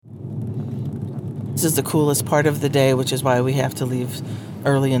This is the coolest part of the day, which is why we have to leave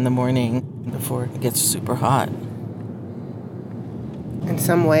early in the morning before it gets super hot. In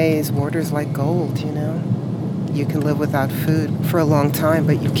some ways, water's like gold, you know? You can live without food for a long time,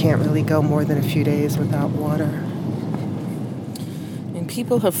 but you can't really go more than a few days without water. And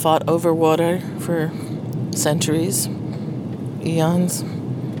people have fought over water for centuries, eons,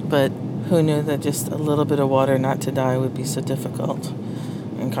 but who knew that just a little bit of water not to die would be so difficult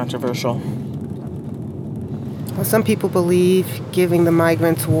and controversial. Well, some people believe giving the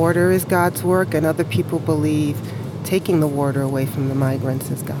migrants water is God's work, and other people believe taking the water away from the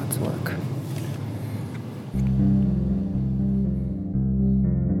migrants is God's work.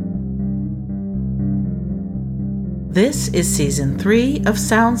 This is Season 3 of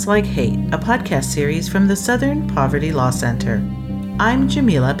Sounds Like Hate, a podcast series from the Southern Poverty Law Center. I'm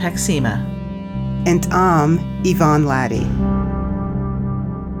Jamila Paxima. And I'm Yvonne Laddie.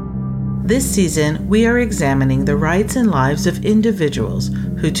 This season, we are examining the rights and lives of individuals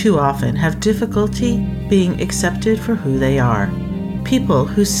who too often have difficulty being accepted for who they are. People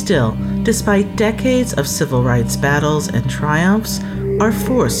who still, despite decades of civil rights battles and triumphs, are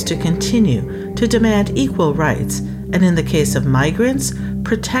forced to continue to demand equal rights, and in the case of migrants,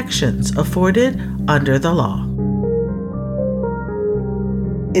 protections afforded under the law.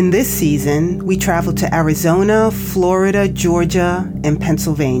 In this season, we travel to Arizona, Florida, Georgia, and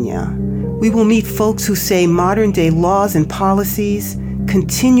Pennsylvania. We will meet folks who say modern-day laws and policies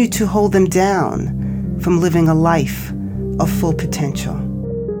continue to hold them down from living a life of full potential.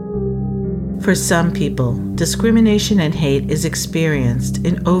 For some people, discrimination and hate is experienced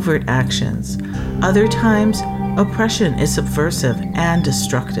in overt actions. Other times, oppression is subversive and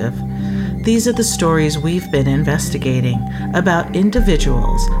destructive. These are the stories we've been investigating about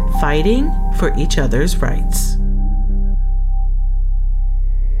individuals fighting for each other's rights.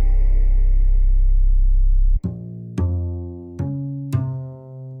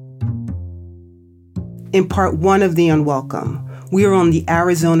 In part one of The Unwelcome, we are on the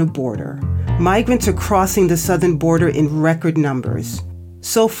Arizona border. Migrants are crossing the southern border in record numbers.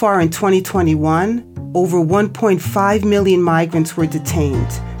 So far in 2021, over 1.5 million migrants were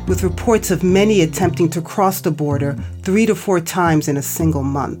detained, with reports of many attempting to cross the border 3 to 4 times in a single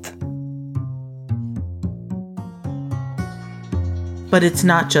month. But it's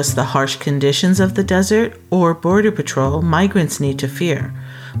not just the harsh conditions of the desert or Border Patrol migrants need to fear.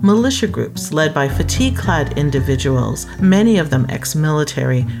 Militia groups led by fatigue-clad individuals, many of them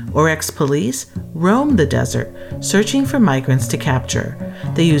ex-military or ex-police, roam the desert, searching for migrants to capture.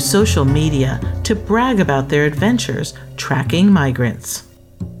 They use social media to brag about their adventures tracking migrants.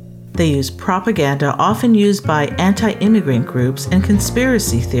 They use propaganda often used by anti-immigrant groups and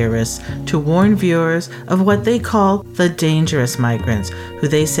conspiracy theorists to warn viewers of what they call the dangerous migrants, who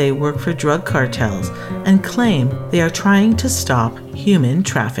they say work for drug cartels, and claim they are trying to stop human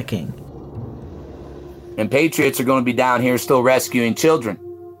trafficking. And patriots are going to be down here still rescuing children,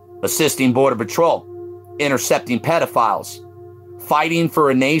 assisting Border Patrol, intercepting pedophiles, fighting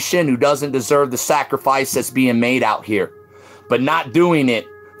for a nation who doesn't deserve the sacrifice that's being made out here, but not doing it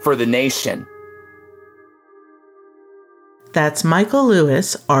for the nation. That's Michael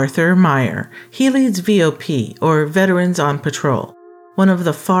Lewis Arthur Meyer. He leads VOP, or Veterans on Patrol, one of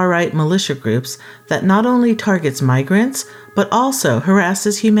the far-right militia groups that not only targets migrants, but also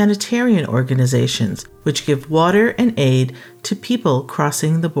harasses humanitarian organizations which give water and aid to people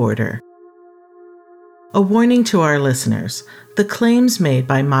crossing the border. A warning to our listeners: the claims made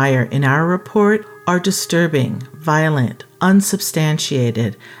by Meyer in our report are disturbing, violent,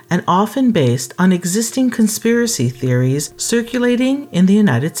 unsubstantiated, and often based on existing conspiracy theories circulating in the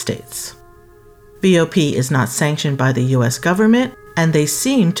United States. VOP is not sanctioned by the U.S. government, and they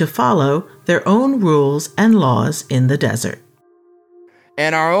seem to follow their own rules and laws in the desert.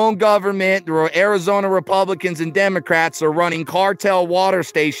 And our own government, the Arizona Republicans and Democrats, are running cartel water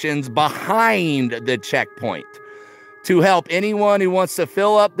stations behind the checkpoint to help anyone who wants to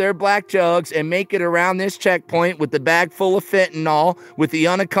fill up their black jugs and make it around this checkpoint with the bag full of fentanyl, with the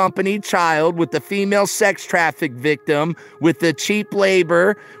unaccompanied child, with the female sex traffic victim, with the cheap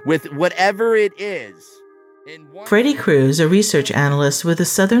labor, with whatever it is. Freddie Cruz, a research analyst with the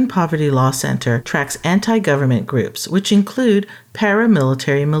Southern Poverty Law Center, tracks anti-government groups, which include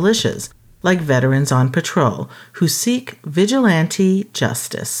paramilitary militias, like Veterans on Patrol, who seek vigilante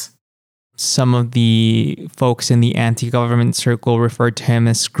justice. Some of the folks in the anti-government circle refer to him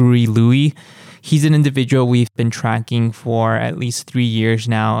as Screwy Louie. He's an individual we've been tracking for at least 3 years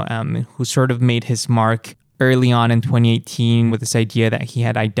now, who sort of made his mark early on in 2018 with this idea that he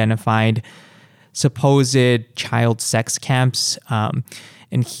had identified supposed child sex camps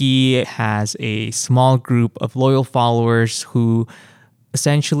And he has a small group of loyal followers who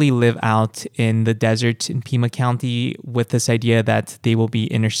essentially live out in the desert in Pima County with this idea that they will be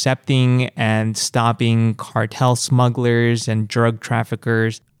intercepting and stopping cartel smugglers and drug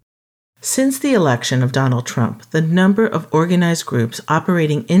traffickers. Since the election of Donald Trump, the number of organized groups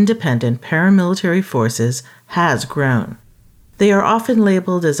operating independent paramilitary forces has grown. They are often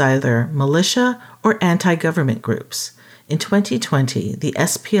labeled as either militia or anti-government groups. In 2020, the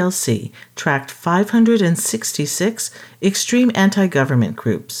SPLC tracked 566 extreme anti-government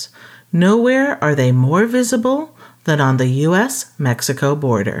groups. Nowhere are they more visible than on the U.S.-Mexico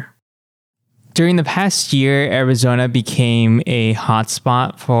border. During the past year, Arizona became a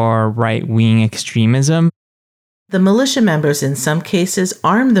hotspot for right-wing extremism. The militia members in some cases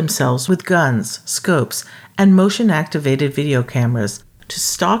arm themselves with guns, scopes, and motion-activated video cameras to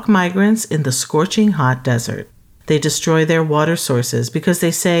stalk migrants in the scorching hot desert. They destroy their water sources because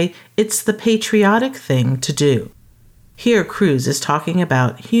they say it's the patriotic thing to do. Here, Cruz is talking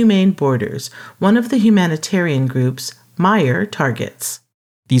about Humane Borders, one of the humanitarian groups Meyer targets.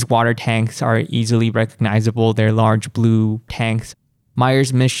 These water tanks are easily recognizable. They're large blue tanks.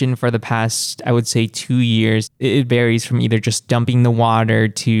 Meyer's mission for the past, I would say, 2 years, it varies from either just dumping the water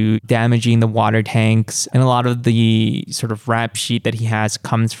to damaging the water tanks. And a lot of the sort of rap sheet that he has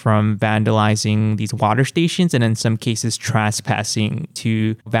comes from vandalizing these water stations and in some cases trespassing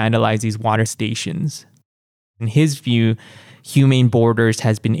to vandalize these water stations. In his view, Humane Borders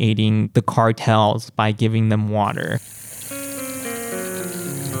has been aiding the cartels by giving them water.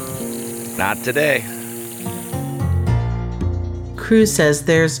 Not today. Cruz says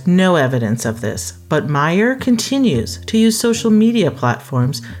there's no evidence of this, but Meyer continues to use social media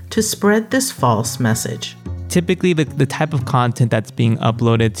platforms to spread this false message. Typically, the type of content that's being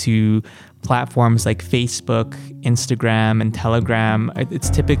uploaded to platforms like Facebook, Instagram, and Telegram, it's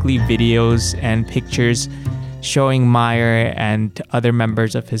typically videos and pictures showing Meyer and other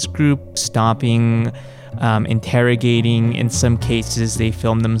members of his group stopping, interrogating. In some cases, they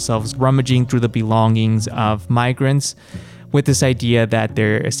film themselves rummaging through the belongings of migrants, with this idea that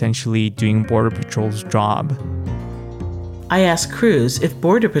they're essentially doing Border Patrol's job. I asked Cruz if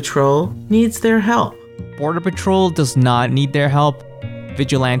Border Patrol needs their help. Border Patrol does not need their help.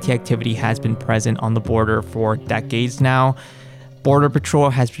 Vigilante activity has been present on the border for decades now. Border Patrol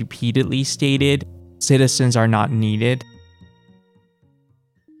has repeatedly stated citizens are not needed.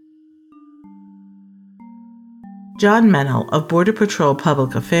 John Mennel of Border Patrol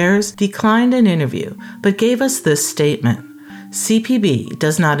Public Affairs declined an interview, but gave us this statement. CPB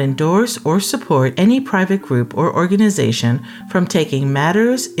does not endorse or support any private group or organization from taking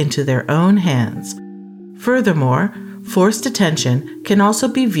matters into their own hands. Furthermore, forced detention can also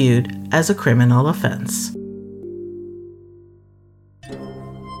be viewed as a criminal offense.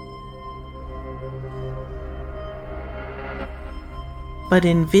 But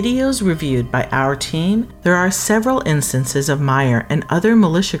in videos reviewed by our team, there are several instances of Meyer and other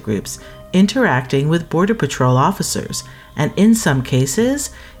militia groups interacting with Border Patrol officers, and in some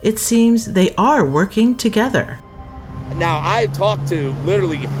cases, it seems they are working together. Now, I've talked to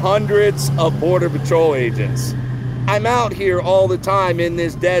literally hundreds of Border Patrol agents. I'm out here all the time in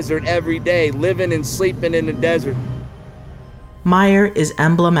this desert every day, living and sleeping in the desert. Meyer is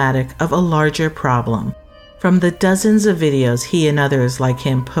emblematic of a larger problem. From the dozens of videos he and others like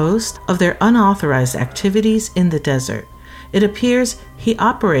him post of their unauthorized activities in the desert, it appears he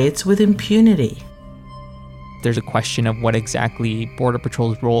operates with impunity. There's a question of what exactly Border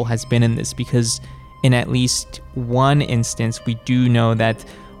Patrol's role has been in this, because in at least one instance, we do know that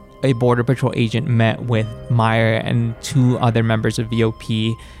a Border Patrol agent met with Meyer and 2 other members of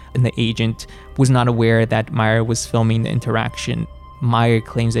VOP, and the agent was not aware that Meyer was filming the interaction. Meyer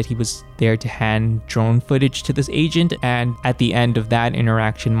claims that he was there to hand drone footage to this agent, and at the end of that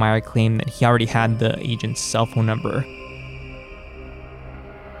interaction, Meyer claimed that he already had the agent's cell phone number.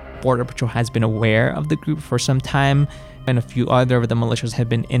 Border Patrol has been aware of the group for some time, and a few other of the militias have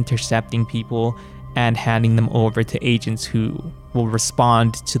been intercepting people and handing them over to agents who will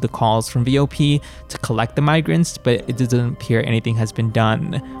respond to the calls from VOP to collect the migrants, but it doesn't appear anything has been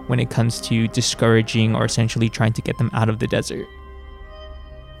done when it comes to discouraging or essentially trying to get them out of the desert.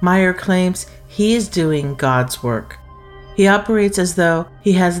 Meyer claims he is doing God's work. He operates as though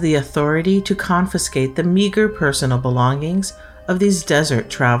he has the authority to confiscate the meager personal belongings of these desert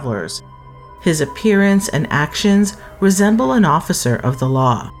travelers. His appearance and actions resemble an officer of the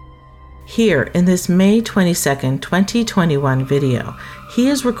law. Here, in this May 22, 2021 video, he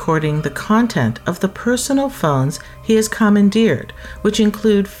is recording the content of the personal phones he has commandeered, which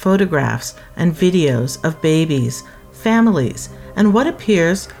include photographs and videos of babies, families, and what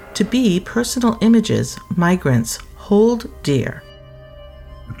appears to be personal images migrants hold dear.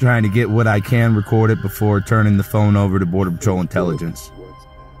 I'm trying to get what I can recorded before turning the phone over to Border Patrol Intelligence.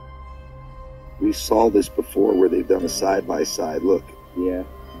 We saw this before where they've done a side-by-side. Look, yeah,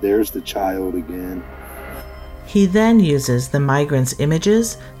 there's the child again. He then uses the migrants'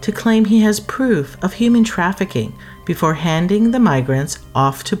 images to claim he has proof of human trafficking before handing the migrants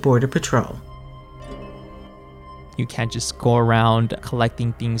off to Border Patrol. You can't just go around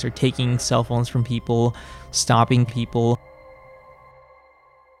collecting things or taking cell phones from people, stopping people.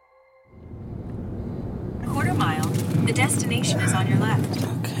 Quarter mile. The destination is on your left.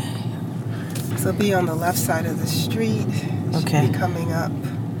 Okay. So be on the left side of the street. Okay. Should be coming up.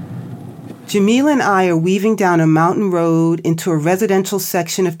 Jamila and I are weaving down a mountain road into a residential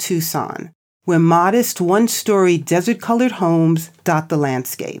section of Tucson, where modest one-story desert-colored homes dot the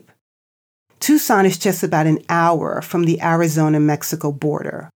landscape. Tucson is just about an hour from the Arizona-Mexico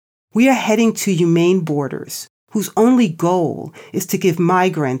border. We are heading to Humane Borders, whose only goal is to give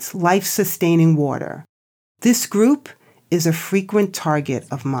migrants life-sustaining water. This group is a frequent target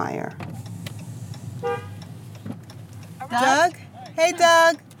of Meyer. Doug? Hey,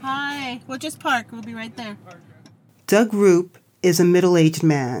 Doug. Hi. We'll just park. We'll be right there. Doug Roop is a middle-aged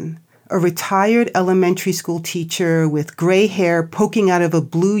man, a retired elementary school teacher with gray hair poking out of a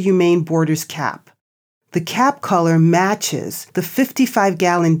blue Humane Borders cap. The cap color matches the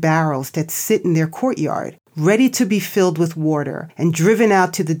 55-gallon barrels that sit in their courtyard, ready to be filled with water and driven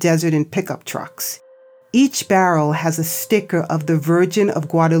out to the desert in pickup trucks. Each barrel has a sticker of the Virgin of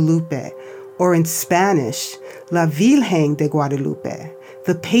Guadalupe, or in Spanish, La Virgen de Guadalupe,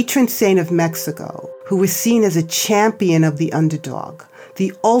 the patron saint of Mexico, who was seen as a champion of the underdog,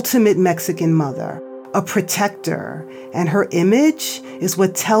 the ultimate Mexican mother, a protector, and her image is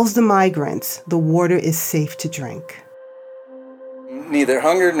what tells the migrants the water is safe to drink. Neither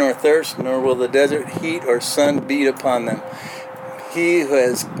hunger nor thirst, nor will the desert heat or sun beat upon them. He who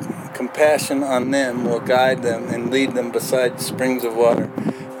has compassion on them will guide them and lead them beside springs of water.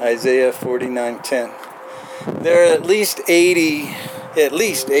 Isaiah 49:10. There are at least 80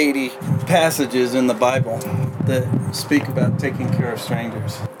 passages in the Bible that speak about taking care of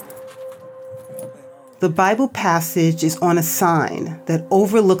strangers. The Bible passage is on a sign that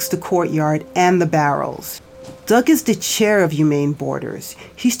overlooks the courtyard and the barrels. Doug is the chair of Humane Borders.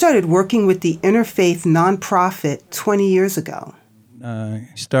 He started working with the interfaith nonprofit 20 years ago.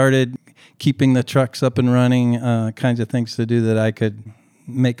 Started keeping the trucks up and running, kinds of things to do that I could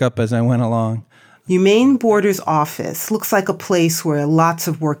make up as I went along. Humane Borders office looks like a place where lots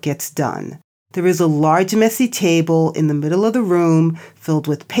of work gets done. There is a large messy table in the middle of the room filled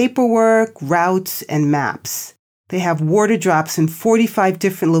with paperwork, routes, and maps. They have water drops in 45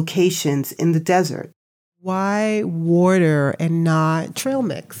 different locations in the desert. Why water and not trail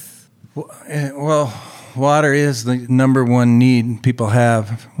mix? Well, water is the number one need people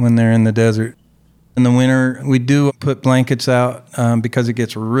have when they're in the desert. In the winter, we do put blankets out because it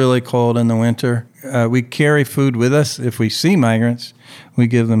gets really cold in the winter. We carry food with us. If we see migrants, we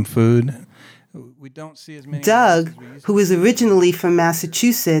give them food. We don't see as many. Doug, who is originally from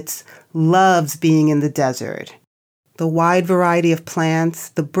Massachusetts, loves being in the desert. The wide variety of plants,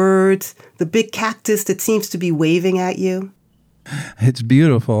 the birds, the big cactus that seems to be waving at you. It's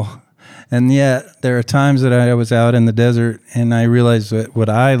beautiful. And yet, there are times that I was out in the desert and I realized that what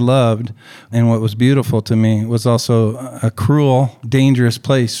I loved and what was beautiful to me was also a cruel, dangerous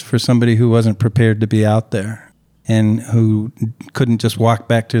place for somebody who wasn't prepared to be out there and who couldn't just walk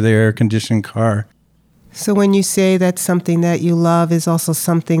back to their air-conditioned car. So when you say that something that you love is also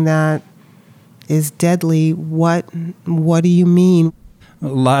something that is deadly, what do you mean? A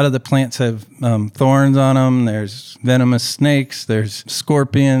lot of the plants have thorns on them. There's venomous snakes. There's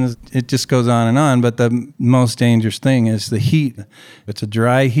scorpions. It just goes on. But the most dangerous thing is the heat. It's a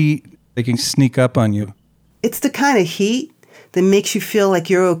dry heat. They can sneak up on you. It's the kind of heat that makes you feel like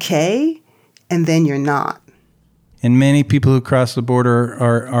you're okay, and then you're not. And many people who cross the border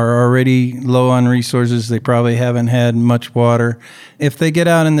are already low on resources. They probably haven't had much water. If they get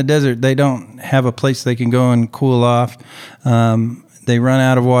out in the desert, they don't have a place they can go and cool off. They run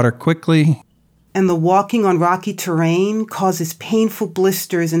out of water quickly. And the walking on rocky terrain causes painful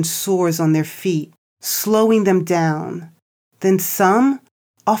blisters and sores on their feet, slowing them down. Then some,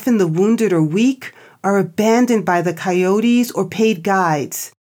 often the wounded or weak, are abandoned by the coyotes or paid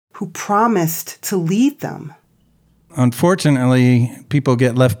guides who promised to lead them. Unfortunately, people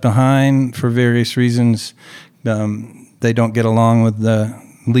get left behind for various reasons. They don't get along with the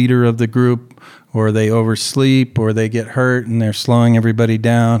leader of the group, or they oversleep, or they get hurt and they're slowing everybody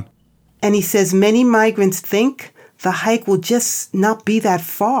down. And he says many migrants think the hike will just not be that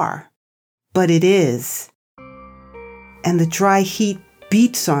far. But it is. And the dry heat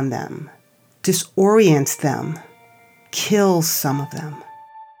beats on them, disorients them, kills some of them.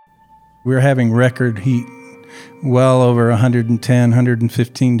 We're having record heat, well over 110,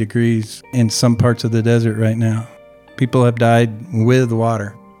 115 degrees in some parts of the desert right now. People have died with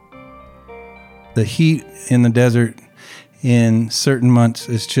water. The heat in the desert in certain months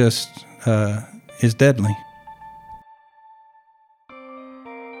is just, is deadly.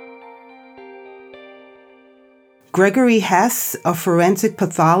 Gregory Hess, a forensic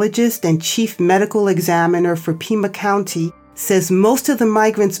pathologist and chief medical examiner for Pima County, says most of the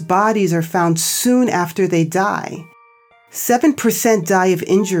migrants' bodies are found soon after they die. 7% die of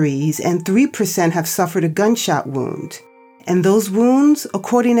injuries and 3% have suffered a gunshot wound. And those wounds,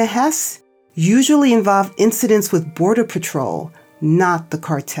 according to Hess, usually involve incidents with Border Patrol, not the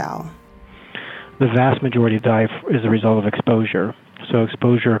cartel. The vast majority die as a result of exposure. So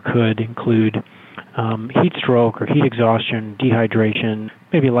exposure could include heat stroke or heat exhaustion, dehydration,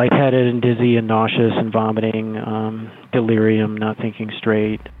 maybe lightheaded and dizzy and nauseous and vomiting, delirium, not thinking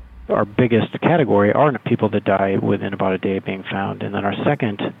straight. Our biggest category are people that die within about a day of being found. And then our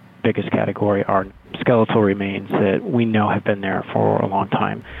second biggest category are skeletal remains that we know have been there for a long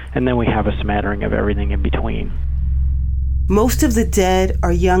time. And then we have a smattering of everything in between. Most of the dead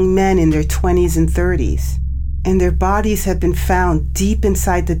are young men in their 20s and 30s, and their bodies have been found deep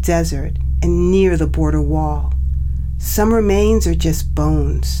inside the desert and near the border wall. Some remains are just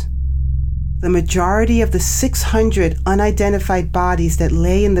bones. The majority of the 600 unidentified bodies that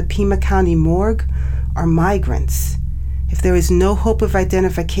lay in the Pima County morgue are migrants. If there is no hope of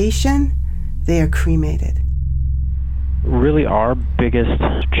identification, they are cremated. Really, our biggest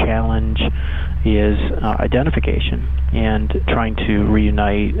challenge is identification and trying to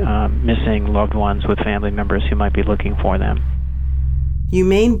reunite missing loved ones with family members who might be looking for them.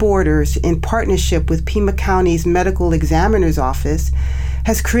 Humane Borders, in partnership with Pima County's Medical Examiner's Office,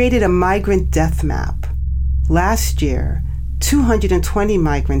 has created a migrant death map. Last year, 220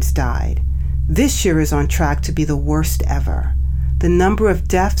 migrants died. This year is on track to be the worst ever. The number of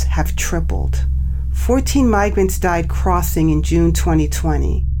deaths have tripled. 14 migrants died crossing in June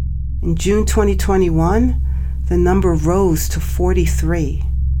 2020. In June 2021, the number rose to 43.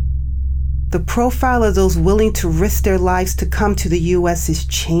 The profile of those willing to risk their lives to come to the U.S. is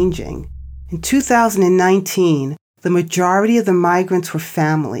changing. In 2019, the majority of the migrants were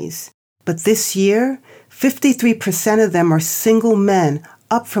families. But this year, 53% of them are single men,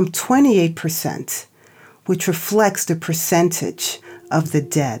 up from 28%, which reflects the percentage of the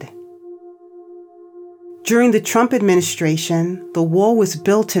dead. During the Trump administration, the wall was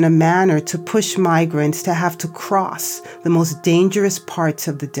built in a manner to push migrants to have to cross the most dangerous parts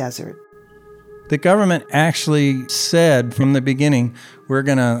of the desert. The government actually said from the beginning, we're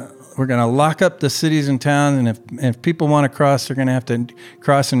gonna lock up the cities and towns, and if people want to cross, they're gonna have to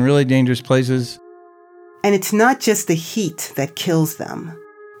cross in really dangerous places. And it's not just the heat that kills them.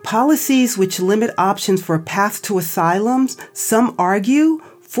 Policies which limit options for a path to asylums, some argue,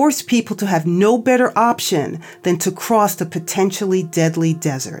 force people to have no better option than to cross the potentially deadly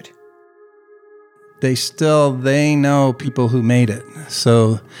desert. They know people who made it,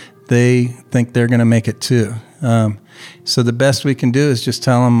 so they think they're going to make it too. So the best we can do is just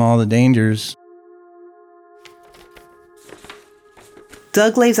tell them all the dangers.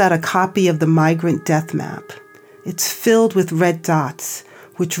 Doug lays out a copy of the migrant death map. It's filled with red dots,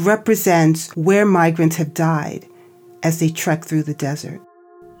 which represents where migrants have died as they trek through the desert.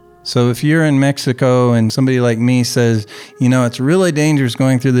 So if you're in Mexico and somebody like me says, it's really dangerous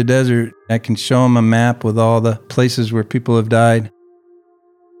going through the desert, I can show them a map with all the places where people have died.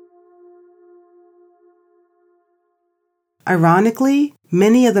 Ironically,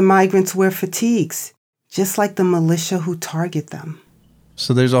 many of the migrants wear fatigues, just like the militia who target them.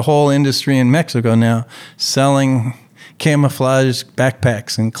 So there's a whole industry in Mexico now selling camouflage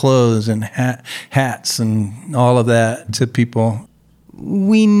backpacks and clothes and hats and all of that to people.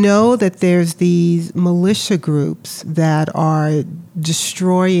 We know that there's these militia groups that are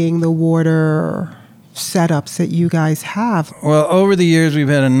destroying the water setups that you guys have. Well, over the years, we've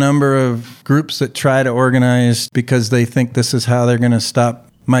had a number of groups that try to organize because they think this is how they're going to stop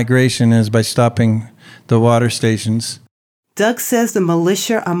migration, is by stopping the water stations. Doug says the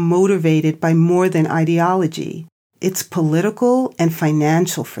militia are motivated by more than ideology. It's political and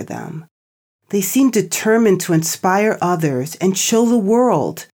financial for them. They seem determined to inspire others and show the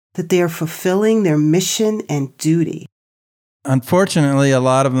world that they are fulfilling their mission and duty. Unfortunately, a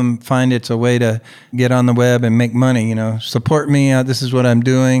lot of them find it's a way to get on the web and make money. Support me. This is what I'm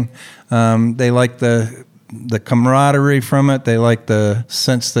doing. They like the the camaraderie from it. They like the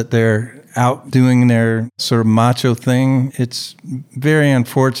sense that they're out doing their sort of macho thing. It's very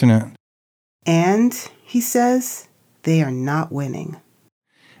unfortunate. And, he says, they are not winning.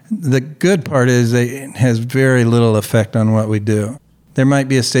 The good part is it has very little effect on what we do. There might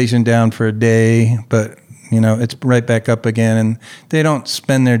be a station down for a day, but, it's right back up again. And they don't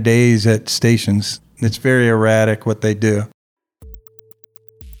spend their days at stations. It's very erratic what they do.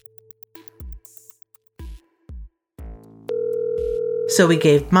 So we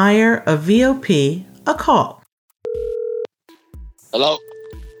gave Meyer, a VOP, a call. Hello?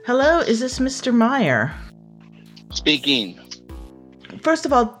 Hello, is this Mr. Meyer? Speaking. First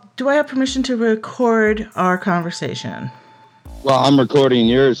of all, do I have permission to record our conversation? Well, I'm recording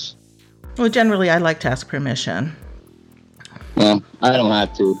yours. Well, generally, I like to ask permission. Well, I don't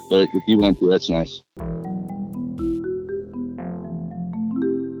have to, but if you want to, that's nice.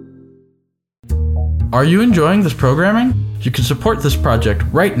 Are you enjoying this programming? You can support this project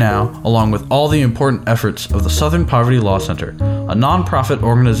right now, along with all the important efforts of the Southern Poverty Law Center, a non-profit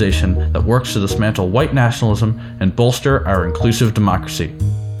organization that works to dismantle white nationalism and bolster our inclusive democracy.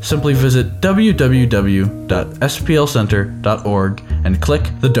 Simply visit www.splcenter.org and click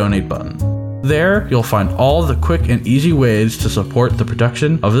the donate button. There, you'll find all the quick and easy ways to support the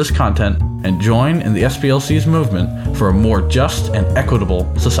production of this content and join in the SPLC's movement for a more just and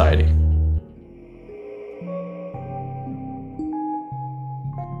equitable society.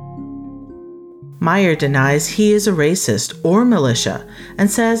 Meyer denies he is a racist or militia and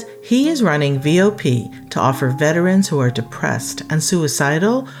says he is running VOP to offer veterans who are depressed and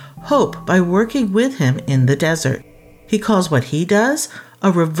suicidal hope by working with him in the desert. He calls what he does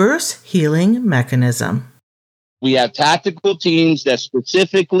a reverse healing mechanism. We have tactical teams that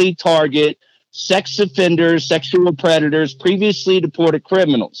specifically target sex offenders, sexual predators, previously deported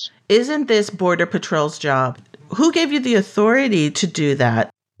criminals. Isn't this Border Patrol's job? Who gave you the authority to do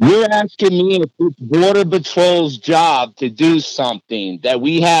that? You're asking me if it's Border Patrol's job to do something that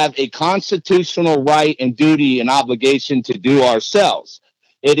we have a constitutional right and duty and obligation to do ourselves.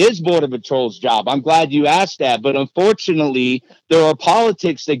 It is Border Patrol's job. I'm glad you asked that. But unfortunately, there are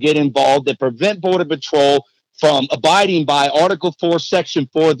politics that get involved that prevent Border Patrol from abiding by Article 4, Section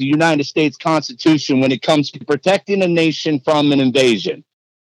 4 of the United States Constitution when it comes to protecting a nation from an invasion.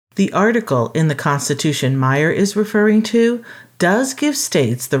 The article in the Constitution Meyer is referring to does give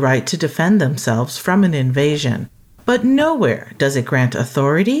states the right to defend themselves from an invasion, but nowhere does it grant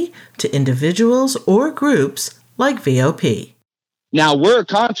authority to individuals or groups like VOP. Now, we're a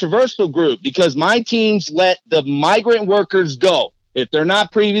controversial group because my teams let the migrant workers go. If they're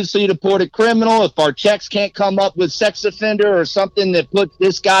not previously deported criminal, if our checks can't come up with sex offender or something that puts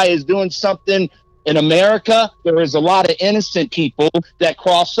this guy is doing something in America, there is a lot of innocent people that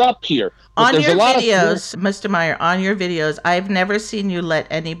cross up here. On your videos, Mr. Meyer, on your videos, I've never seen you let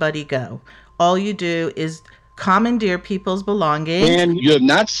anybody go. All you do is commandeer people's belongings. And you have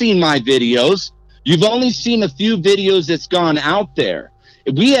not seen my videos. You've only seen a few videos that's gone out there.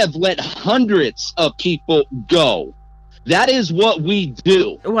 We have let hundreds of people go. That is what we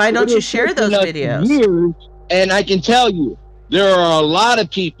do. Why don't you share those videos? And I can tell you, there are a lot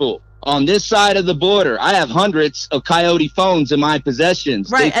of people on this side of the border. I have hundreds of Coyote phones in my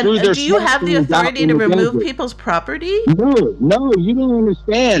possessions. Right, and do you have the authority to remove people's property? No, you don't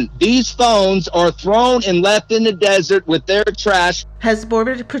understand. These phones are thrown and left in the desert with their trash. Has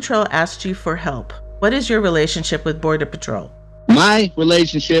Border Patrol asked you for help? What is your relationship with Border Patrol? My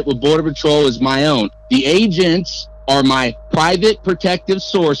relationship with Border Patrol is my own. The agents are my private protective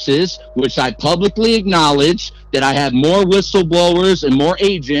sources, which I publicly acknowledge that I have more whistleblowers and more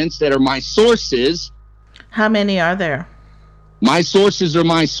agents that are my sources. How many are there? My sources are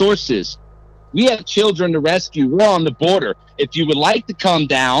my sources. We have children to rescue. We're on the border. If you would like to come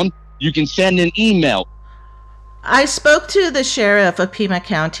down, you can send an email. I spoke to the sheriff of Pima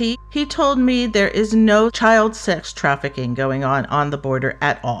County. He told me there is no child sex trafficking going on the border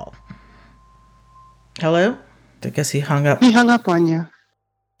at all. Hello? I guess he hung up. He hung up on you.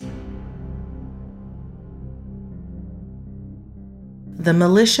 The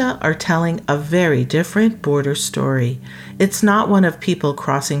militia are telling a very different border story. It's not one of people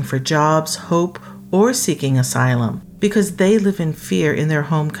crossing for jobs, hope, or seeking asylum, because they live in fear in their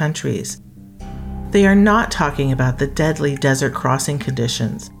home countries. They are not talking about the deadly desert crossing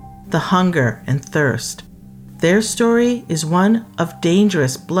conditions, the hunger and thirst. Their story is one of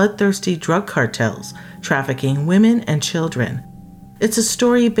dangerous, bloodthirsty drug cartels trafficking women and children. It's a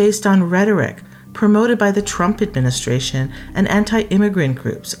story based on rhetoric promoted by the Trump administration and anti-immigrant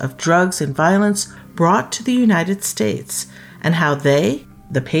groups of drugs and violence brought to the United States, and how they,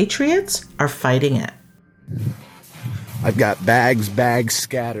 the patriots, are fighting it. I've got bags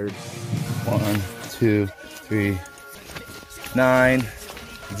scattered. 1, 2, 3, 9.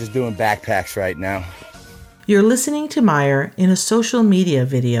 I'm just doing backpacks right now. You're listening to Meyer in a social media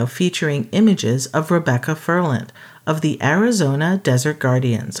video featuring images of Rebecca Furland of the Arizona Desert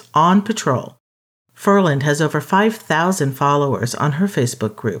Guardians on patrol. Furland has over 5,000 followers on her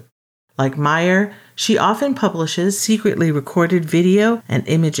Facebook group. Like Meyer, she often publishes secretly recorded video and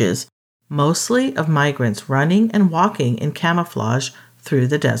images, mostly of migrants running and walking in camouflage through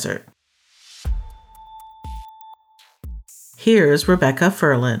the desert. Here's Rebecca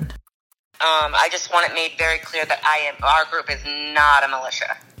Furland. I just want it made very clear that our group is not a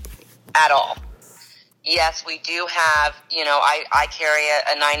militia at all. Yes, we do have, I carry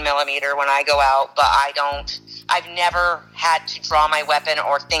a 9mm when I go out, but I've never had to draw my weapon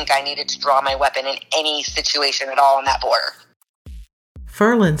or think I needed to draw my weapon in any situation at all on that border.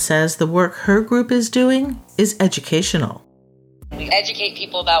 Furland says the work her group is doing is educational. We educate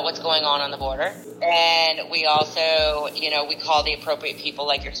people about what's going on the border, and we also, we call the appropriate people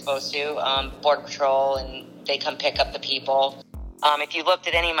like you're supposed to, Border Patrol, and they come pick up the people. If you looked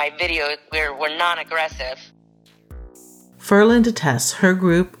at any of my videos, we're non-aggressive. Furland attests her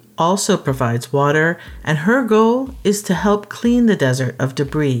group also provides water, and her goal is to help clean the desert of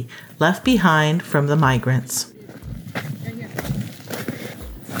debris left behind from the migrants.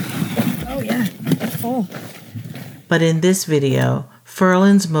 Oh yeah, it's full. But in this video,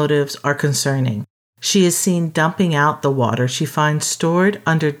 Furland's motives are concerning. She is seen dumping out the water she finds stored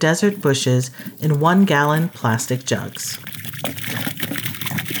under desert bushes in 1-gallon plastic jugs.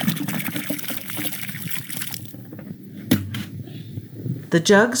 The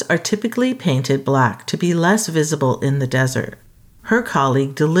jugs are typically painted black to be less visible in the desert. Her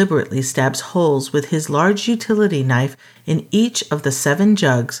colleague deliberately stabs holes with his large utility knife in each of the 7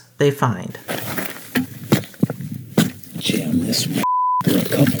 jugs they find. Jam this a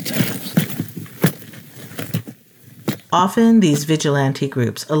couple times. Often, these vigilante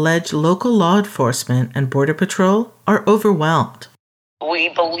groups allege local law enforcement and Border Patrol are overwhelmed. We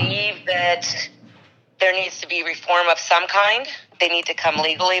believe that there needs to be reform of some kind. They need to come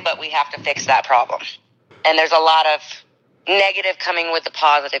legally, but we have to fix that problem. And there's a lot of negative coming with the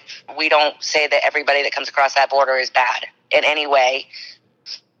positive. We don't say that everybody that comes across that border is bad in any way.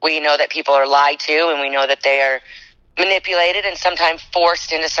 We know that people are lied to, and we know that they are manipulated and sometimes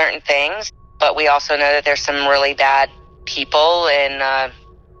forced into certain things. But we also know that there's some really bad people and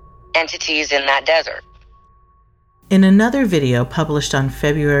entities in that desert. In another video published on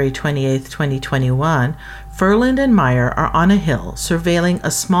February 28, 2021, Furland and Meyer are on a hill surveilling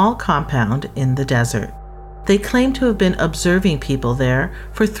a small compound in the desert. They claim to have been observing people there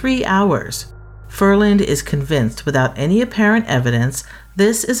for 3 hours. Furland is convinced without any apparent evidence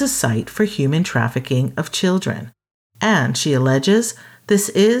this is a site for human trafficking of children. And she alleges this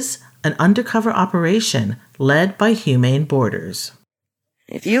is an undercover operation led by Humane Borders.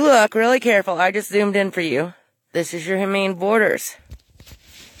 If you look really careful, I just zoomed in for you. This is your Humane Borders.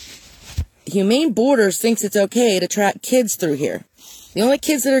 Humane Borders thinks it's okay to track kids through here. The only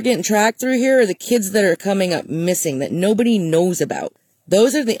kids that are getting tracked through here are the kids that are coming up missing that nobody knows about.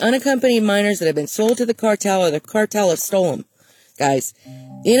 Those are the unaccompanied minors that have been sold to the cartel or the cartel have stolen them. Guys,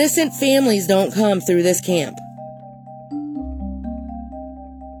 innocent families don't come through this camp.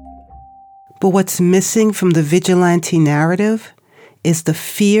 But what's missing from the vigilante narrative is the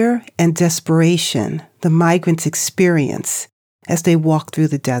fear and desperation the migrants experience as they walk through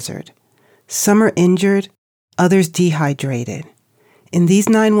the desert. Some are injured, others dehydrated. In these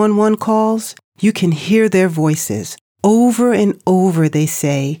 911 calls, you can hear their voices. Over and over they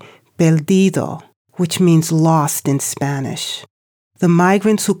say, perdido, which means lost in Spanish. The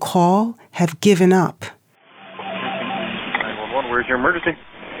migrants who call have given up. 911, where's your emergency?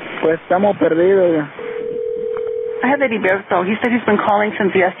 Pues estamos perdidos. I have Heriberto. He said he's been calling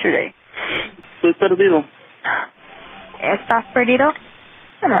since yesterday. Estoy perdido. ¿Estás perdido?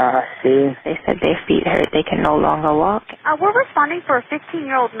 Sí. They said their feet hurt. They can no longer walk. We're responding for a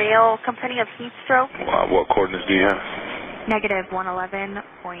 15-year-old male complaining of heat stroke. What coordinates do you have? Negative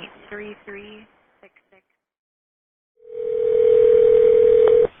 111.3366.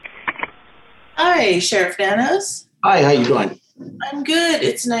 Hi, Sheriff Nanos. Hi, how you doing? I'm good.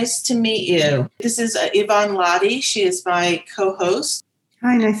 It's nice to meet you. This is Yvonne Lottie. She is my co-host.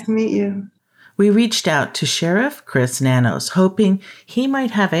 Hi, nice to meet you. We reached out to Sheriff Chris Nanos, hoping he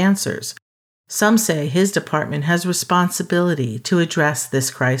might have answers. Some say his department has responsibility to address this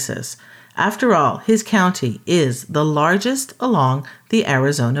crisis. After all, his county is the largest along the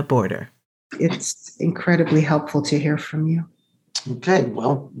Arizona border. It's incredibly helpful to hear from you. Okay,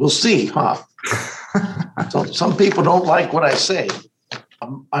 well, we'll see, huh? So some people don't like what I say.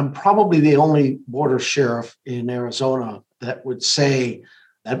 I'm probably the only border sheriff in Arizona that would say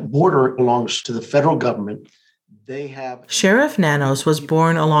that border belongs to the federal government. They have. Sheriff Nanos was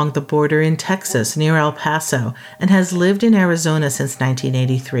born along the border in Texas near El Paso and has lived in Arizona since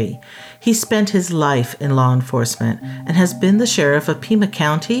 1983. He spent his life in law enforcement and has been the sheriff of Pima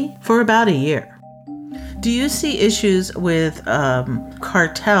County for about a year. Do you see issues with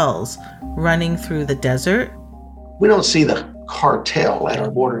cartels running through the desert? We don't see the cartel at our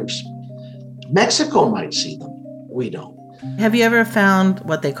borders. Mexico might see them. We don't. Have you ever found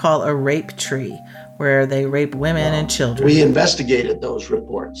what they call a rape tree, where they rape women and children? We investigated those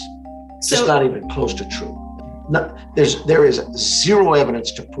reports. It's not even close to true. There is zero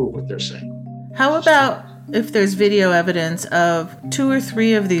evidence to prove what they're saying. How about if there's video evidence of 2 or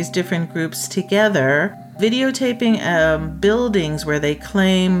 3 of these different groups together videotaping buildings where they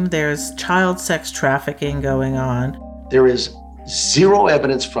claim there's child sex trafficking going on? There is zero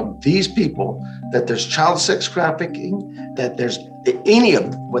evidence from these people that there's child sex trafficking, that there's any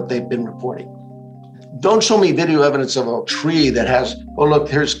of what they've been reporting. Don't show me video evidence of a tree that has, oh, look,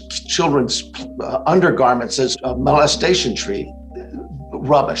 here's children's undergarments as a molestation tree.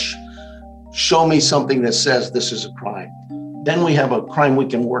 Rubbish. Show me something that says this is a crime. Then we have a crime we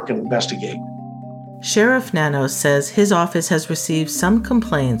can work and investigate. Sheriff Nanos says his office has received some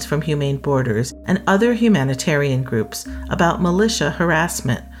complaints from Humane Borders and other humanitarian groups about militia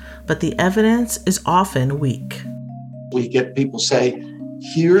harassment, but the evidence is often weak. We get people say,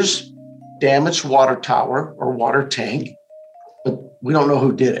 here's damaged water tower or water tank, but we don't know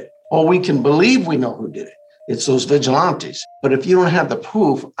who did it. Oh, we can believe we know who did it. It's those vigilantes. But if you don't have the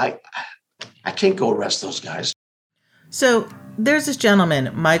proof, I can't go arrest those guys. So there's this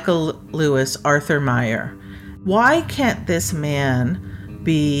gentleman, Michael Lewis Arthur Meyer. Why can't this man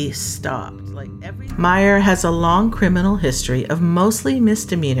be stopped? Meyer has a long criminal history of mostly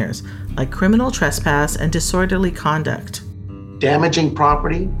misdemeanors, like criminal trespass and disorderly conduct. Damaging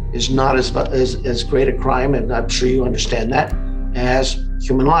property is not as great a crime, and I'm sure you understand that, as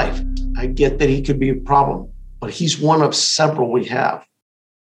human life. I get that he could be a problem, but he's one of several we have.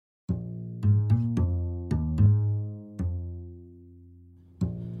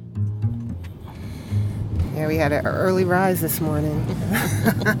 Yeah, we had an early rise this morning.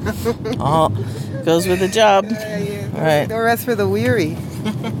 All goes with the job. All right. No rest for the weary,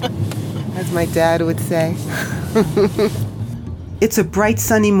 as my dad would say. It's a bright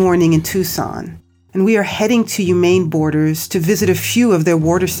sunny morning in Tucson, and we are heading to Humane Borders to visit a few of their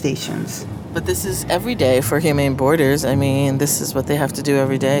water stations. But this is every day for Humane Borders. I mean, this is what they have to do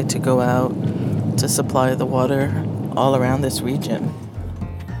every day to go out to supply the water all around this region.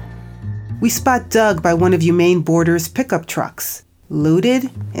 We spot Doug by one of Humane Borders' pickup trucks,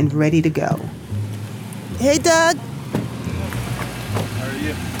 loaded and ready to go. Hey, Doug. How are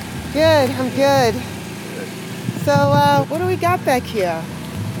you? Good, I'm good. So, what do we got back here?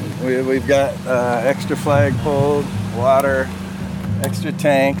 We've got extra flagpole, water, extra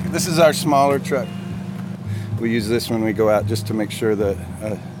tank. This is our smaller truck. We use this when we go out just to make sure that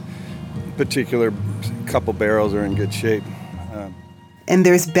a particular couple barrels are in good shape. And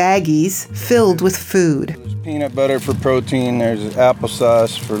there's baggies filled with food. There's peanut butter for protein. There's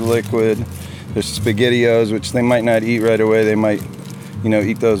applesauce for liquid. There's SpaghettiOs, which they might not eat right away. They might,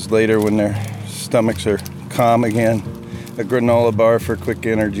 eat those later when their stomachs are calm again. A granola bar for quick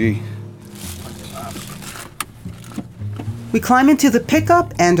energy. We climb into the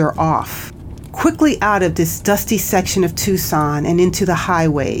pickup and are off, quickly out of this dusty section of Tucson and into the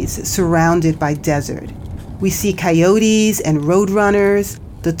highways surrounded by desert. We see coyotes and roadrunners.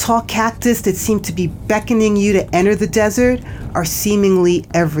 The tall cactus that seem to be beckoning you to enter the desert are seemingly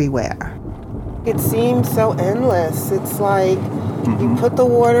everywhere. It seems so endless. It's like you put the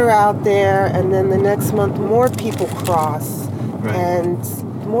water out there, and then the next month more people cross, and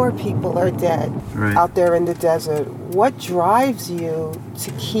more people are dead out there in the desert. What drives you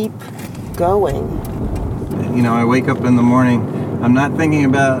to keep going? I wake up in the morning, I'm not thinking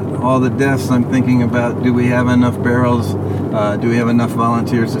about all the deaths. I'm thinking about, do we have enough barrels? Do we have enough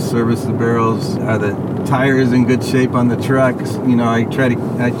volunteers to service the barrels? Are the tires in good shape on the trucks? I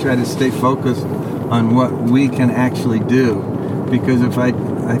try to stay focused on what we can actually do, because if I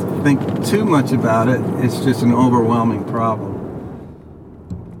think too much about it, it's just an overwhelming problem.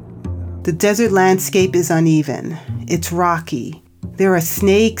 The desert landscape is uneven. It's rocky. There are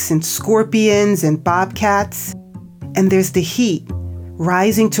snakes and scorpions and bobcats. And there's the heat,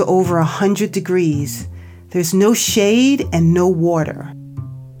 rising to over 100 degrees. There's no shade and no water.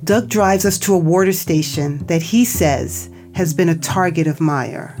 Doug drives us to a water station that he says has been a target of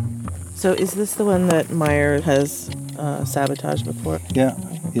Meyer. So is this the one that Meyer has sabotaged before? Yeah.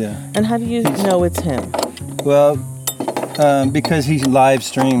 And how do you know it's him? Well, because he live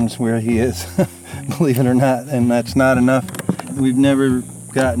streams where he is, believe it or not, and that's not enough. We've never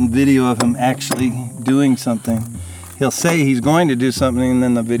gotten video of him actually doing something. He'll say he's going to do something, and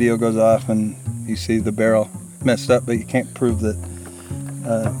then the video goes off, and you see the barrel messed up, but you can't prove that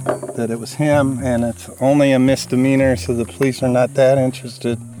it was him, and it's only a misdemeanor, so the police are not that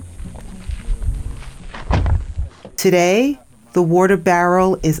interested. Today, the water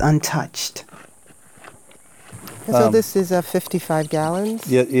barrel is untouched. And so this is 55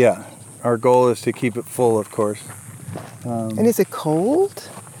 gallons? Yeah. Our goal is to keep it full, of course. And is it cold?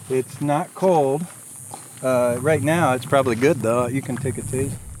 It's not cold. Right now, it's probably good, though. You can take a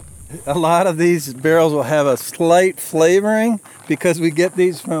taste. A lot of these barrels will have a slight flavoring because we get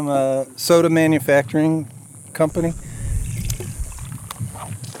these from a soda manufacturing company.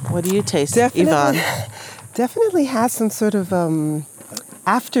 What do you taste, Yvonne? Definitely has some sort of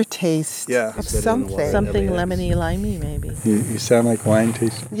aftertaste of something. Something lemony, limey, maybe. You sound like wine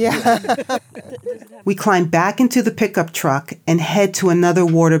tasting. Yeah. We climb back into the pickup truck and head to another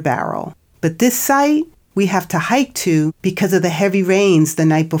water barrel. But this site, we have to hike to because of the heavy rains the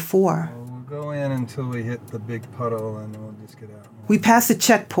night before. We'll go in until we hit the big puddle and we'll just get out. We pass a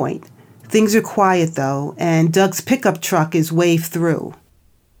checkpoint. Things are quiet, though, and Doug's pickup truck is waved through.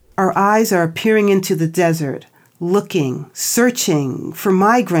 Our eyes are peering into the desert, looking, searching for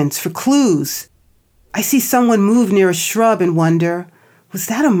migrants, for clues. I see someone move near a shrub and wonder, was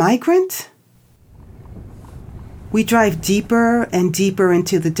that a migrant? We drive deeper and deeper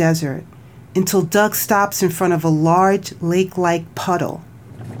into the desert until Doug stops in front of a large lake-like puddle.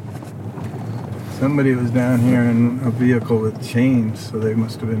 Somebody was down here in a vehicle with chains, so they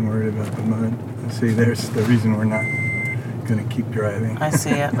must have been worried about the mud. See, there's the reason we're not going to keep driving. I see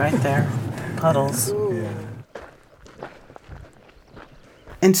it right there. Puddles. Yeah.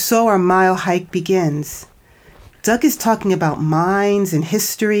 And so our mile hike begins. Doug is talking about mines and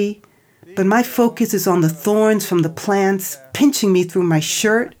history, but my focus is on the thorns from the plants pinching me through my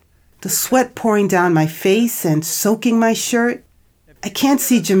shirt, the sweat pouring down my face and soaking my shirt. I can't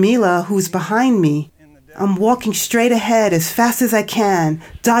see Jamila, who's behind me. I'm walking straight ahead as fast as I can,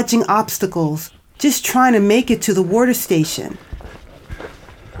 dodging obstacles, just trying to make it to the water station.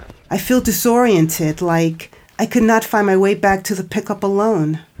 I feel disoriented, like I could not find my way back to the pickup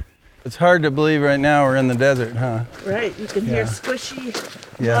alone. It's hard to believe right now we're in the desert, huh? Right, you can hear squishy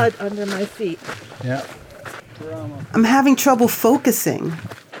Yeah. mud under my feet. Yeah. I'm having trouble focusing.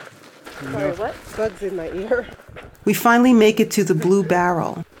 Sorry, what? Bugs in my ear. We finally make it to the blue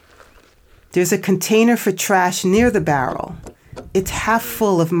barrel. There's a container for trash near the barrel. It's half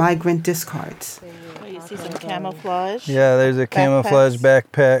full of migrant discards. Oh, you see some camouflage? Yeah, there's a camouflage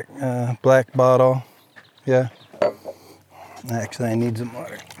backpack, black bottle. Yeah. Actually, I need some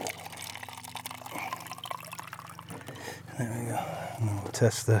water. There we go. And we'll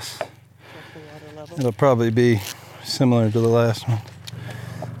test this. It'll probably be similar to the last one.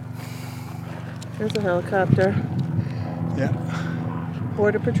 There's a helicopter. Yeah.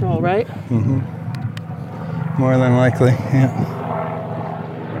 Border Patrol, right? Mm-hmm. More than likely, yeah.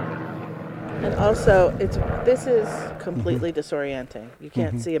 And also, this is completely disorienting. You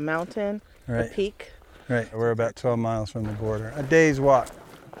can't see a mountain, a peak. Right, we're about 12 miles from the border. A day's walk.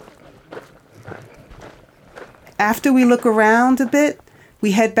 After we look around a bit,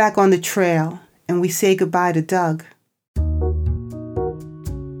 we head back on the trail and we say goodbye to Doug.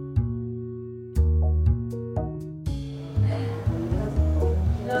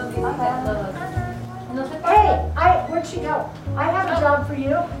 Where'd she go? I have a job for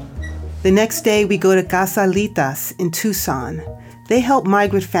you. The next day, we go to Casalitas in Tucson. They help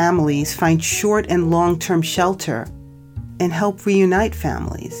migrant families find short and long-term shelter and help reunite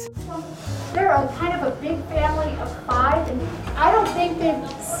families. They're kind of a big family of 5, and I don't think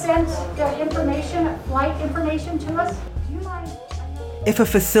they've sent the information, flight information to us. Do you mind? If a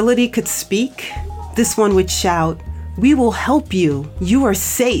facility could speak, this one would shout, "We will help you. You are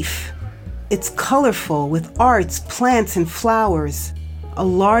safe." It's colorful with arts, plants, and flowers. A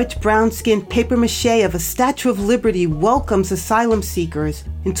large brown-skinned papier-mâché of a Statue of Liberty welcomes asylum seekers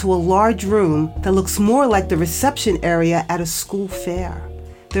into a large room that looks more like the reception area at a school fair.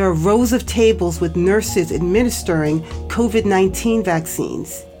 There are rows of tables with nurses administering COVID-19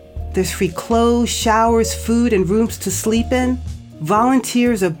 vaccines. There's free clothes, showers, food, and rooms to sleep in.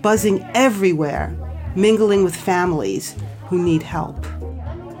 Volunteers are buzzing everywhere, mingling with families who need help.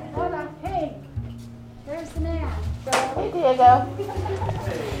 Hold on. Hey, there's the man. Hey, Diego.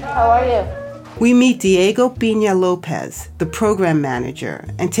 How are you? We meet Diego Piña Lopez, the program manager,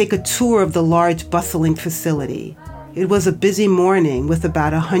 and take a tour of the large, bustling facility. It was a busy morning with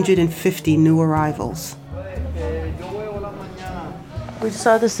about 150 new arrivals. We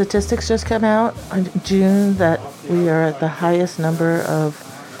saw the statistics just come out in June that we are at the highest number of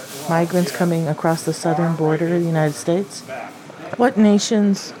migrants coming across the southern border of the United States. What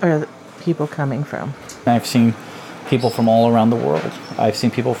nations are people coming from? I've seen people from all around the world. I've seen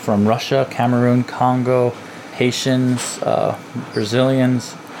people from Russia, Cameroon, Congo, Haitians,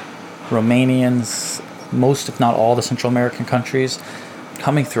 Brazilians, Romanians, most if not all the Central American countries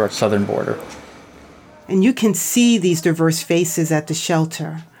coming through our southern border. And you can see these diverse faces at the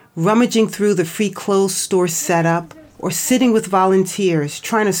shelter, rummaging through the free clothes store setup or sitting with volunteers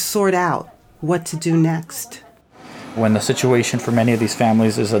trying to sort out what to do next. When the situation for many of these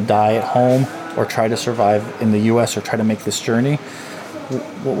families is a die at home or try to survive in the U.S. or try to make this journey,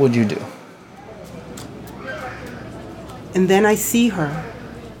 what would you do? And then I see her,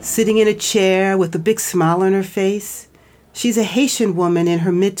 sitting in a chair with a big smile on her face. She's a Haitian woman in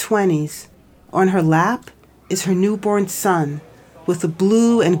her mid-20s. On her lap is her newborn son with a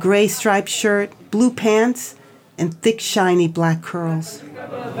blue and gray striped shirt, blue pants, and thick, shiny black curls.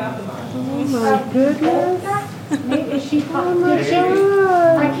 Oh my goodness. Is she Oh my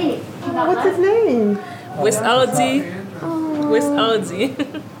God. What's his name? With Aldi. With Aldi.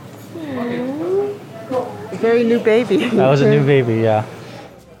 Very new baby. That was a new baby, yeah.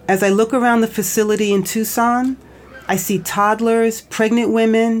 As I look around the facility in Tucson, I see toddlers, pregnant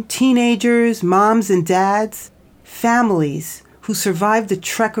women, teenagers, moms and dads, families who survived the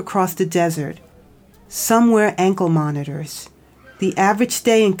trek across the desert. Some wear ankle monitors. The average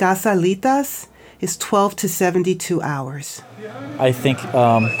stay in Casalitas is 12 to 72 hours. I think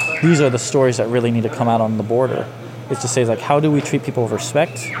these are the stories that really need to come out on the border. It's to say, like, how do we treat people with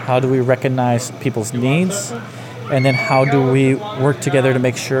respect? How do we recognize people's needs? And then how do we work together to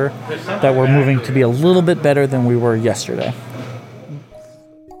make sure that we're moving to be a little bit better than we were yesterday?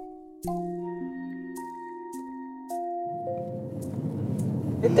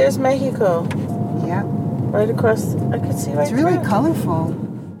 There's Mexico. Yeah. Right across, I can see right It's really through. colorful.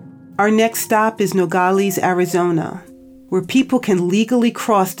 Our next stop is Nogales, Arizona, where people can legally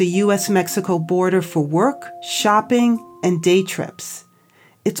cross the U.S.-Mexico border for work, shopping, and day trips.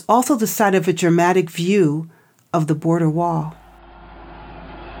 It's also the site of a dramatic view of the border wall.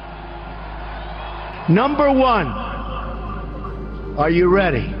 Number one, are you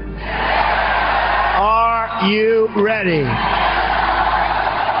ready? Are you ready?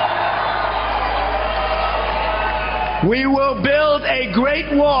 We will build a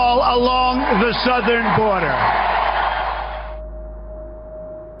great wall along the southern border.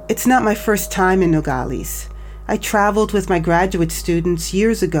 It's not my first time in Nogales. I traveled with my graduate students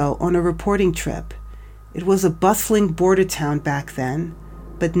years ago on a reporting trip. It was a bustling border town back then,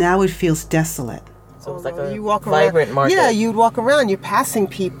 but now it feels desolate. So it was like a you walk vibrant around, market. Yeah, you'd walk around, you're passing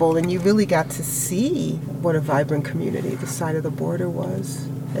people, and you really got to see what a vibrant community the side of the border was.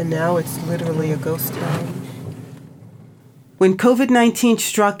 And now it's literally a ghost town. When COVID-19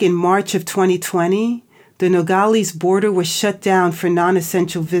 struck in March of 2020, the Nogales border was shut down for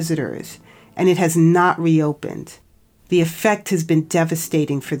non-essential visitors, and it has not reopened. The effect has been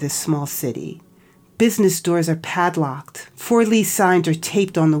devastating for this small city. Business doors are padlocked, for-lease signs are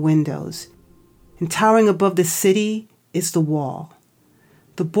taped on the windows. And towering above the city is the wall.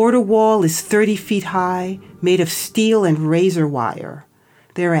 The border wall is 30 feet high, made of steel and razor wire.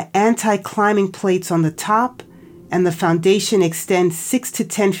 There are anti-climbing plates on the top, and the foundation extends 6 to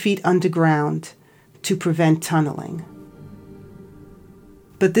 10 feet underground to prevent tunneling.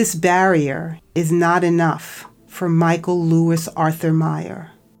 But this barrier is not enough for Michael Lewis Arthur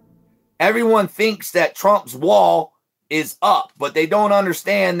Meyer. Everyone thinks that Trump's wall is up, but they don't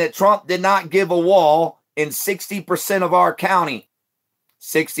understand that Trump did not give a wall in 60% of our county.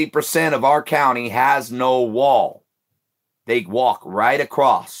 60% of our county has no wall. They walk right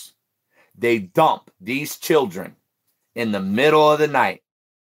across. They dump these children in the middle of the night.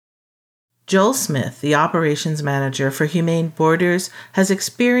 Joel Smith, the operations manager for Humane Borders, has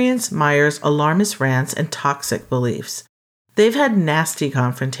experienced Meyer's alarmist rants and toxic beliefs. They've had nasty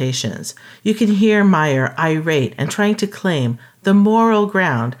confrontations. You can hear Meyer irate and trying to claim the moral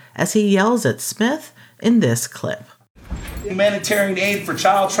ground as he yells at Smith in this clip. Humanitarian aid for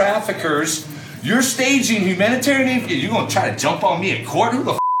child traffickers. You're staging humanitarian aid. You're going to try to jump on me at court? Who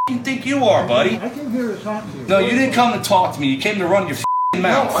the you think you are, buddy? I came here to talk to you. No, you didn't come to talk to me. You came to run your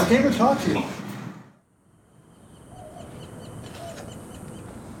mouth. No, I came to talk to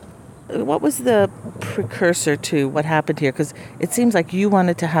you. What was the precursor to what happened here? Because it seems like you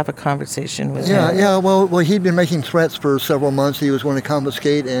wanted to have a conversation with him. Yeah. Well, he'd been making threats for several months. He was going to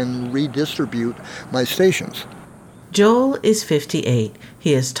confiscate and redistribute my stations. Joel is 58.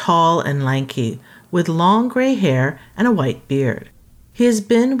 He is tall and lanky, with long gray hair and a white beard. He has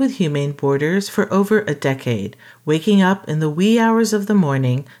been with Humane Borders for over a decade, waking up in the wee hours of the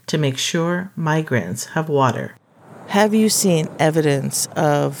morning to make sure migrants have water. Have you seen evidence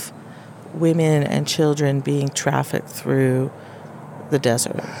of women and children being trafficked through the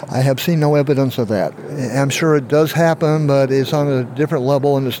desert? I have seen no evidence of that. I'm sure it does happen, but it's on a different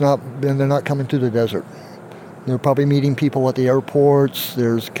level, and they're not coming to the desert. They're probably meeting people at the airports.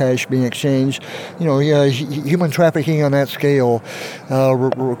 There's cash being exchanged. Human trafficking on that scale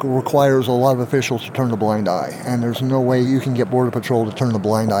requires a lot of officials to turn a blind eye, and there's no way you can get Border Patrol to turn a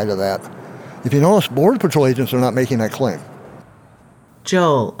blind eye to that. If you notice, Border Patrol agents are not making that claim.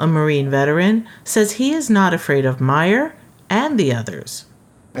 Joel, a Marine veteran, says he is not afraid of Meyer and the others.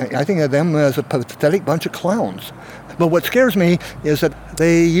 I think of them as a pathetic bunch of clowns. But what scares me is that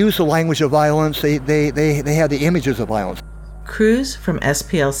they use the language of violence. They have the images of violence. Cruz from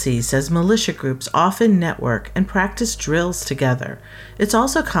SPLC says militia groups often network and practice drills together. It's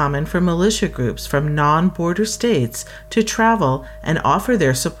also common for militia groups from non-border states to travel and offer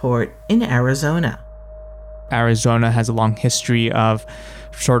their support in Arizona. Arizona has a long history of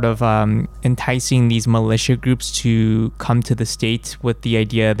sort of enticing these militia groups to come to the state with the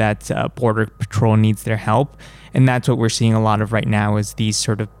idea that Border Patrol needs their help. And that's what we're seeing a lot of right now is these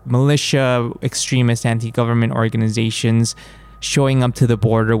sort of militia, extremist, anti-government organizations showing up to the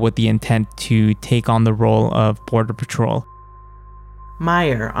border with the intent to take on the role of Border Patrol.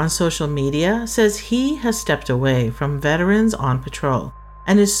 Meyer on social media says he has stepped away from Veterans on Patrol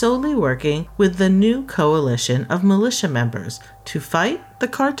and is solely working with the new coalition of militia members to fight the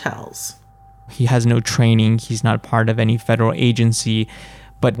cartels. He has no training. He's not part of any federal agency.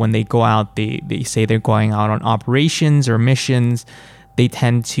 But when they go out, they say they're going out on operations or missions. They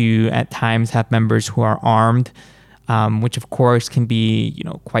tend to, at times, have members who are armed, which, of course, can be,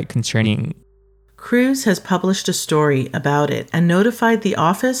 quite concerning. Cruz has published a story about it and notified the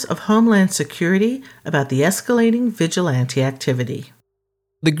Office of Homeland Security about the escalating vigilante activity.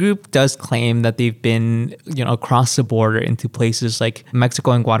 The group does claim that they've been, across the border into places like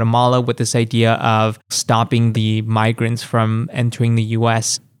Mexico and Guatemala with this idea of stopping the migrants from entering the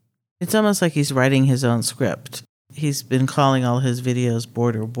U.S. It's almost like he's writing his own script. He's been calling all his videos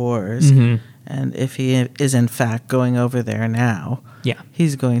border wars. Mm-hmm. And if he is in fact going over there now,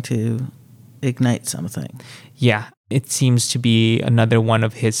 he's going to ignite something. Yeah. It seems to be another one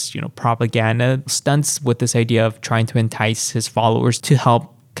of his, propaganda stunts with this idea of trying to entice his followers to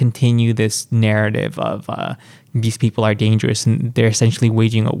help continue this narrative of these people are dangerous and they're essentially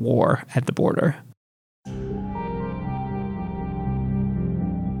waging a war at the border.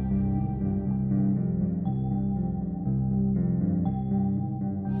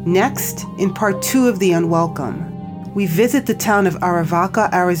 Next, in part 2 of The Unwelcome, we visit the town of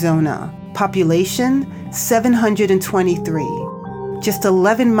Arivaca, Arizona. Population 723, just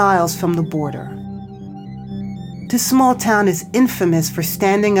 11 miles from the border. This small town is infamous for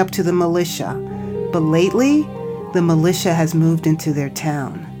standing up to the militia, but lately, the militia has moved into their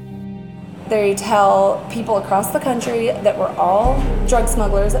town. They tell people across the country that we're all drug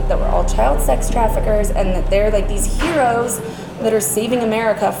smugglers, that we're all child sex traffickers, and that they're like these heroes that are saving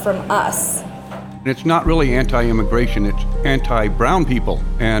America from us. It's not really anti-immigration, it's anti-brown people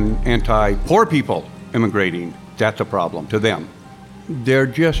and anti-poor people immigrating. That's a problem to them. They're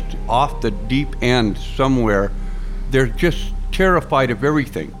just off the deep end somewhere. They're just terrified of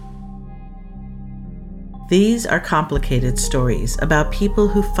everything. These are complicated stories about people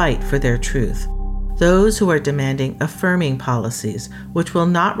who fight for their truth. Those who are demanding affirming policies which will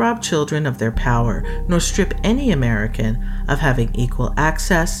not rob children of their power nor strip any American of having equal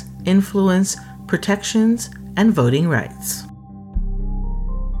access, influence, protections, and voting rights.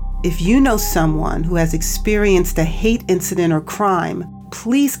 If you know someone who has experienced a hate incident or crime,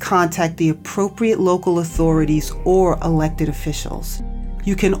 please contact the appropriate local authorities or elected officials.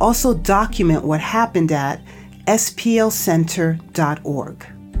 You can also document what happened at splcenter.org.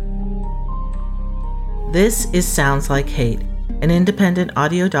 This is Sounds Like Hate, an independent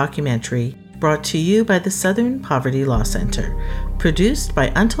audio documentary brought to you by the Southern Poverty Law Center, produced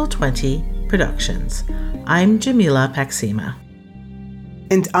by Until 20 Productions. I'm Jamila Paxima.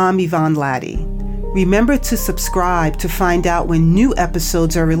 And I'm Yvonne Laddie. Remember to subscribe to find out when new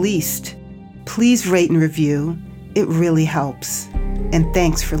episodes are released. Please rate and review. It really helps. And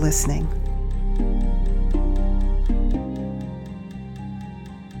thanks for listening.